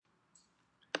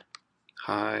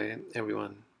Hi,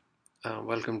 everyone.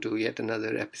 Welcome to yet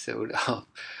another episode of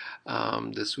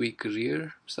the Sweet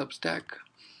Career Substack.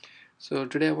 So,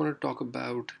 today I want to talk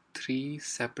about three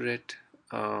separate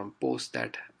posts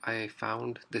that I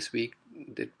found this week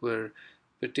that were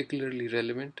particularly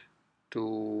relevant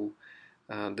to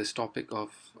this topic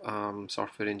of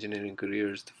software engineering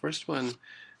careers. The first one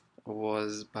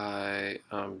was by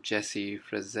Jesse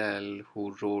Frizzell,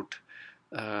 who wrote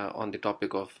on the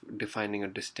topic of defining a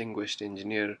distinguished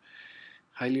engineer.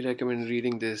 Highly recommend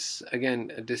reading this.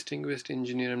 Again, a distinguished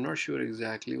engineer, I'm not sure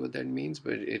exactly what that means,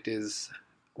 but it is,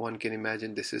 one can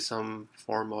imagine this is some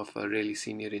form of a really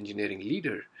senior engineering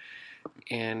leader.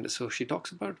 And so she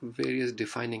talks about various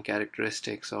defining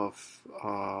characteristics of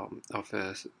a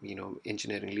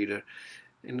engineering leader.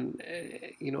 And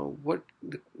what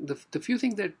the few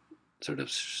things that sort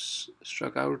of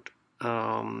struck out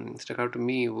to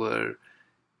me were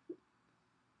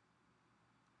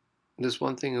this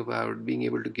one thing about being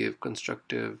able to give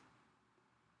constructive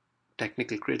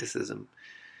technical criticism.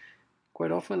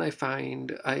 Quite often, I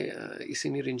find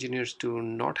senior engineers do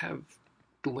not have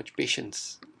too much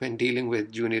patience when dealing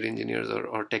with junior engineers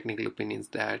or technical opinions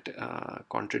that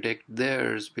contradict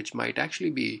theirs, which might actually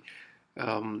be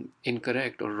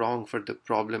incorrect or wrong for the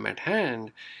problem at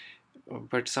hand.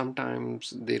 But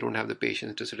sometimes they don't have the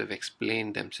patience to sort of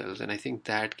explain themselves, and I think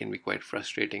that can be quite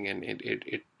frustrating, and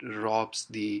it robs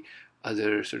the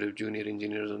other sort of junior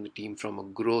engineers on the team from a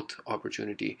growth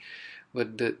opportunity.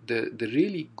 But the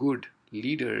really good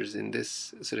leaders in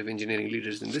this sort of engineering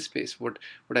leaders in this space, what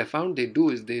I found they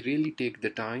do is they really take the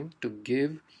time to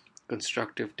give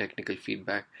constructive technical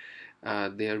feedback.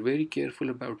 They are very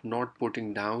careful about not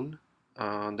putting down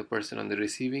the person on the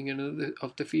receiving end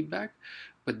of the feedback,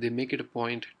 but they make it a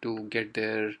point to get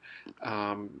their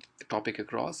topic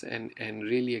across and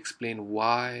really explain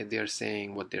why they're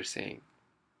saying what they're saying.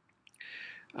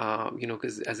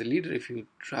 Because as a leader, if you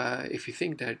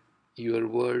think that your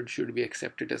word should be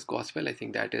accepted as gospel, I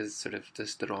think that is sort of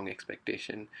just the wrong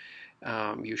expectation.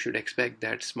 You should expect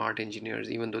that smart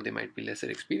engineers, even though they might be lesser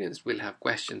experienced, will have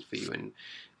questions for you,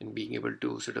 and being able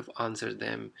to sort of answer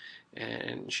them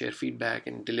and share feedback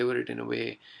and deliver it in a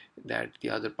way that the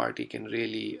other party can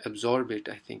really absorb it,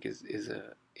 I think is a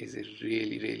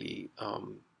really really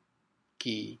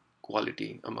key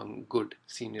quality among good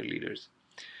senior leaders.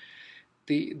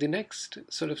 The next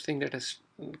sort of thing that has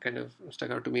kind of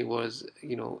stuck out to me was,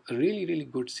 a really really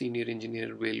good senior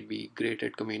engineer will be great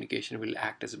at communication, will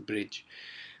act as a bridge.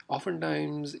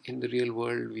 Oftentimes in the real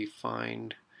world we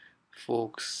find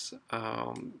folks,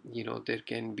 there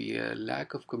can be a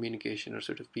lack of communication or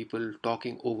sort of people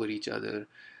talking over each other.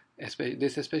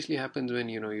 This especially happens when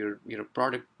you're a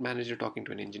product manager talking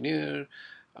to an engineer,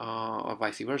 or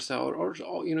vice versa, or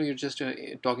you're just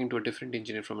talking to a different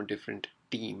engineer from a different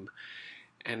team.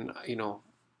 And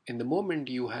in the moment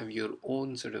you have your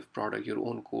own sort of product, your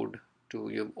own code, to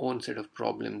your own set of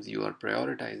problems you are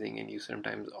prioritizing, and you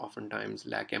sometimes oftentimes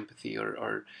lack empathy,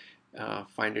 or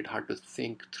find it hard to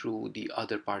think through the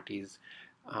other party's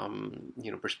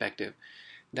perspective.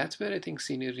 That's where I think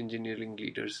senior engineering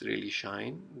leaders really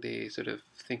shine. They sort of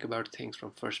think about things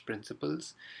from first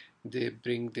principles. They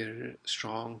bring their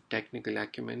strong technical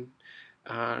acumen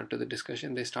to the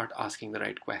discussion. They start asking the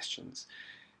right questions.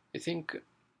 I think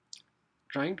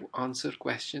trying to answer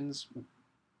questions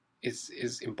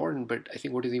is important, but I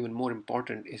think what is even more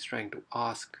important is trying to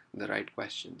ask the right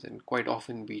questions. And quite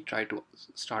often we try to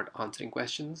start answering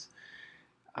questions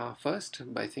first.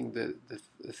 But I think the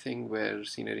thing where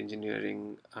senior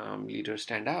engineering leaders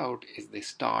stand out is they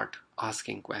start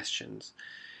asking questions,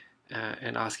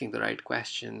 and asking the right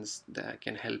questions that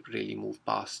can help really move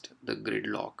past the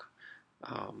gridlock.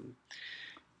 Um,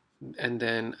 and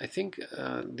then I think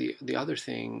the other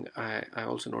thing I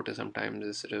also notice sometimes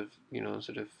is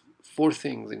sort of four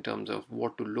things in terms of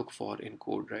what to look for in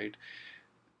code, right?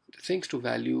 Things to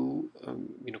value,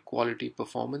 quality,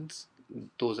 performance,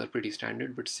 those are pretty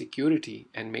standard, but security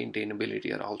and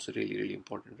maintainability are also really really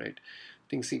important, right? I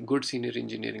think good senior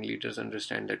engineering leaders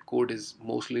understand that code is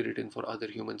mostly written for other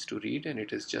humans to read, and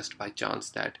it is just by chance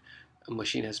that a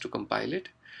machine has to compile it.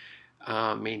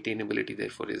 Maintainability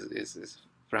therefore is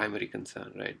primary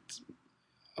concern, right?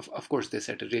 Of course they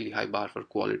set a really high bar for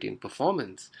quality and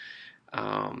performance,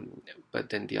 but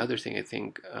then the other thing I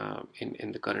think,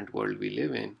 in the current world we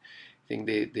live in, I think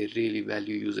they really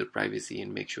value user privacy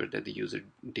and make sure that the user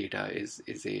data is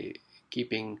a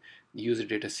keeping user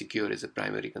data secure is a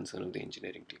primary concern of the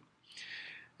engineering team.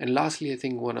 And lastly, I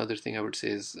think one other thing I would say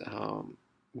is,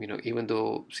 even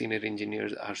though senior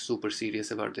engineers are super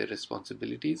serious about their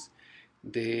responsibilities,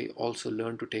 they also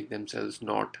learn to take themselves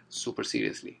not super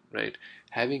seriously, right?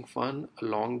 Having fun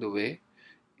along the way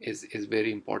is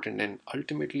very important. And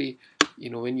ultimately,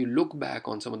 when you look back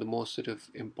on some of the most sort of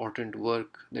important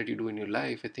work that you do in your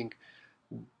life, I think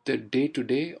the day to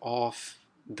day of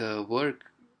the work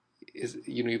is,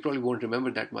 you probably won't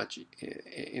remember that much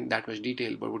in that much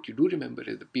detail, but what you do remember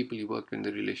is the people you work with and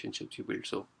the relationships you build.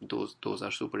 So those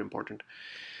are super important.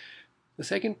 The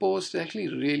second post is actually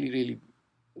really, really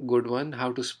good one: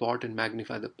 how to spot and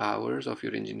magnify the powers of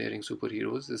your engineering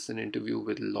superheroes. This is an interview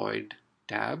with Lloyd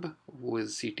Tabb, who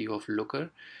is CTO of Looker.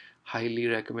 Highly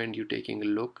recommend you taking a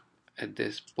look at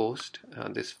this post.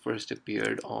 This first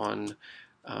appeared on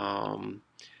um,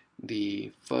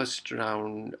 the first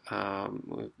round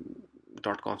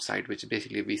 .com site, which is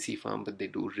basically a VC firm, but they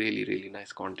do really, really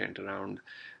nice content around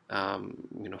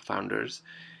founders.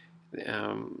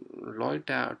 Lloyd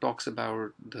talks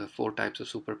about the four types of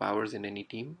superpowers in any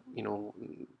team.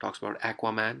 Talks about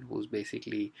Aquaman, who's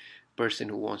basically person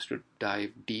who wants to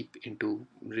dive deep into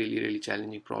really, really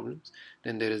challenging problems.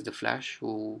 Then there is the Flash,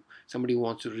 who somebody who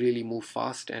wants to really move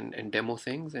fast and demo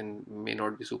things and may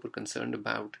not be super concerned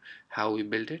about how we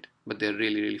built it, but they're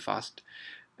really, really fast.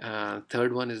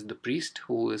 Third one is the priest,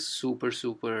 who is super,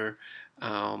 super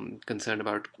concerned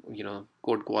about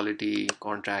code quality,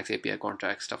 contracts, API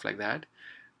contracts, stuff like that.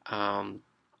 Um,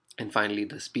 and finally,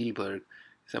 the Spielberg,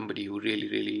 somebody who really,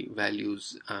 really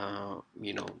values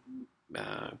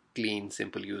clean,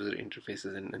 simple user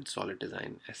interfaces and solid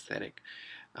design aesthetic.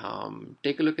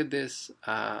 Take a look at this.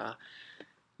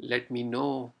 Let me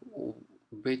know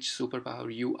which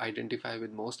superpower you identify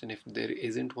with most, and if there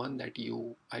isn't one that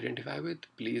you identify with,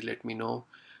 please let me know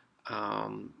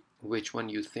which one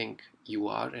you think you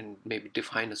are, and maybe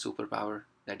define a superpower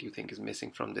that you think is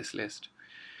missing from this list.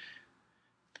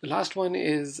 The last one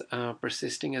is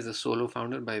Persisting as a Solo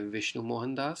Founder by Vishnu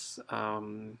Mohandas.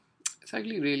 It's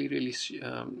actually really, really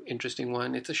interesting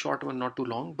one. It's a short one, not too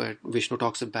long, but Vishnu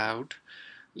talks about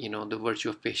the virtue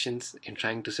of patience in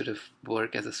trying to sort of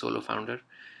work as a solo founder,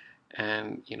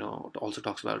 and it also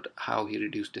talks about how he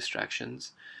reduced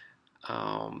distractions.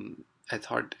 I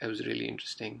thought it was really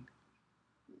interesting.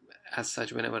 As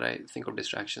such, whenever I think of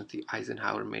distractions, the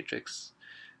Eisenhower matrix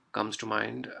comes to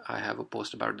mind. I have a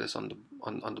post about this on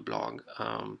the blog.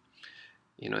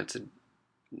 It's a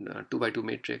 2 by 2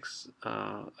 matrix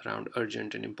around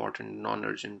urgent and important,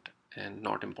 non-urgent and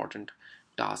not important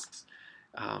tasks.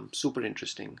 Super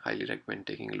interesting. Highly recommend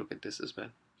taking a look at this as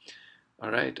well.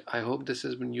 All right. I hope this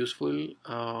has been useful.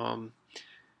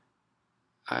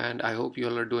 And I hope you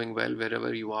all are doing well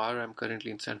wherever you are. I'm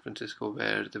currently in San Francisco,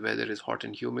 where the weather is hot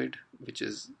and humid, which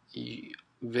is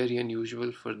very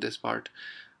unusual for this part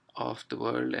of the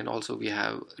world. And also we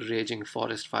have raging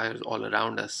forest fires all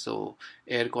around us, so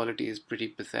air quality is pretty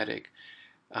pathetic.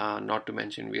 Not to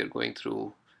mention we are going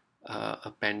through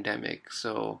a pandemic.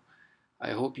 So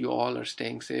I hope you all are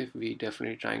staying safe. We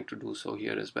definitely trying to do so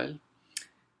here as well.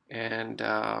 And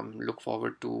look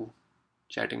forward to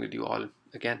chatting with you all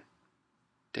again.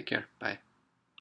 Take care. Bye.